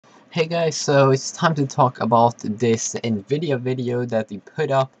Hey guys, so it's time to talk about this NVIDIA video that they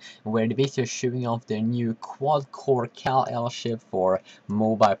put up where the video is showing off their new quad-core Kal-El chip for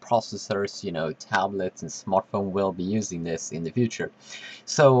mobile processors, tablets and smartphone will be using this in the future.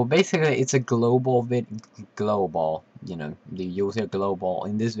 So basically it's a global, they use a global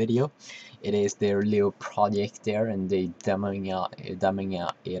in this video. It is their little project there and they demoing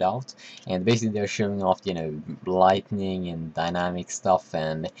it out, and basically they're showing off, lightning and dynamic stuff,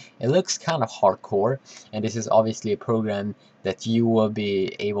 and it looks kind of hardcore, and this is obviously a program that you will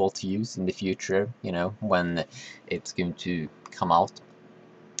be able to use in the future, when it's going to come out.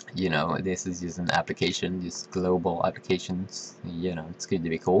 This is just an application, just global applications. It's going to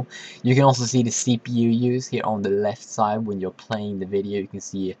be cool. You can also see the CPU use here on the left side. When you're playing the video, you can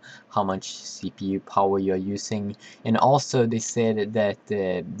see how much CPU power you're using. And also they said that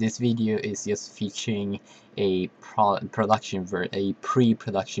this video is just featuring a pre-production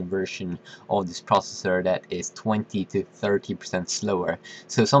version of this processor that is 20 to 30% slower.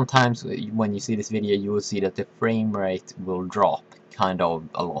 So sometimes when you see this video, you will see that the frame rate will drop kind of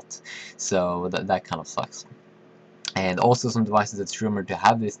a lot, so that kind of sucks. And also some devices that's rumored to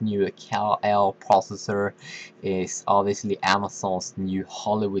have this new Kal-El processor is obviously Amazon's new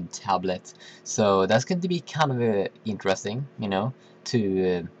Hollywood tablet, so that's going to be kind of interesting,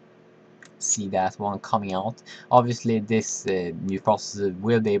 to see that one coming out. Obviously this new processor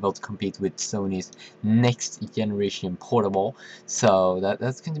will be able to compete with Sony's next generation portable, so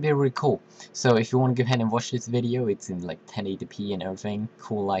that's going to be really cool. So if you want to go ahead and watch this video, it's in like 1080p and everything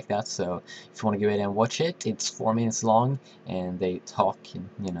cool like that. So if you want to go ahead and watch it, it's 4 minutes long and they talk in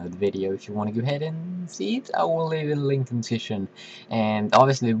the video. If you want to go ahead and see it, I will leave a link in the description. And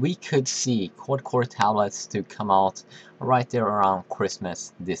obviously we could see quad-core tablets to come out right there around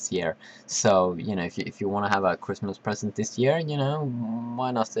Christmas this year. So, if you want to have a Christmas present this year,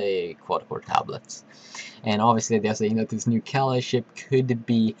 why not say quad-core tablets? And obviously they're saying that this new Kal-El chip could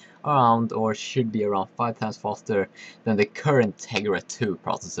be around, or should be around, 5 times faster than the current Tegra 2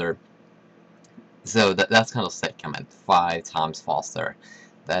 processor. So that's kind of sick. I mean, 5 times faster.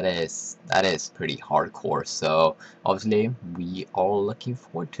 That is pretty hardcore. So obviously we are looking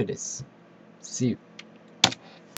forward to this. See you.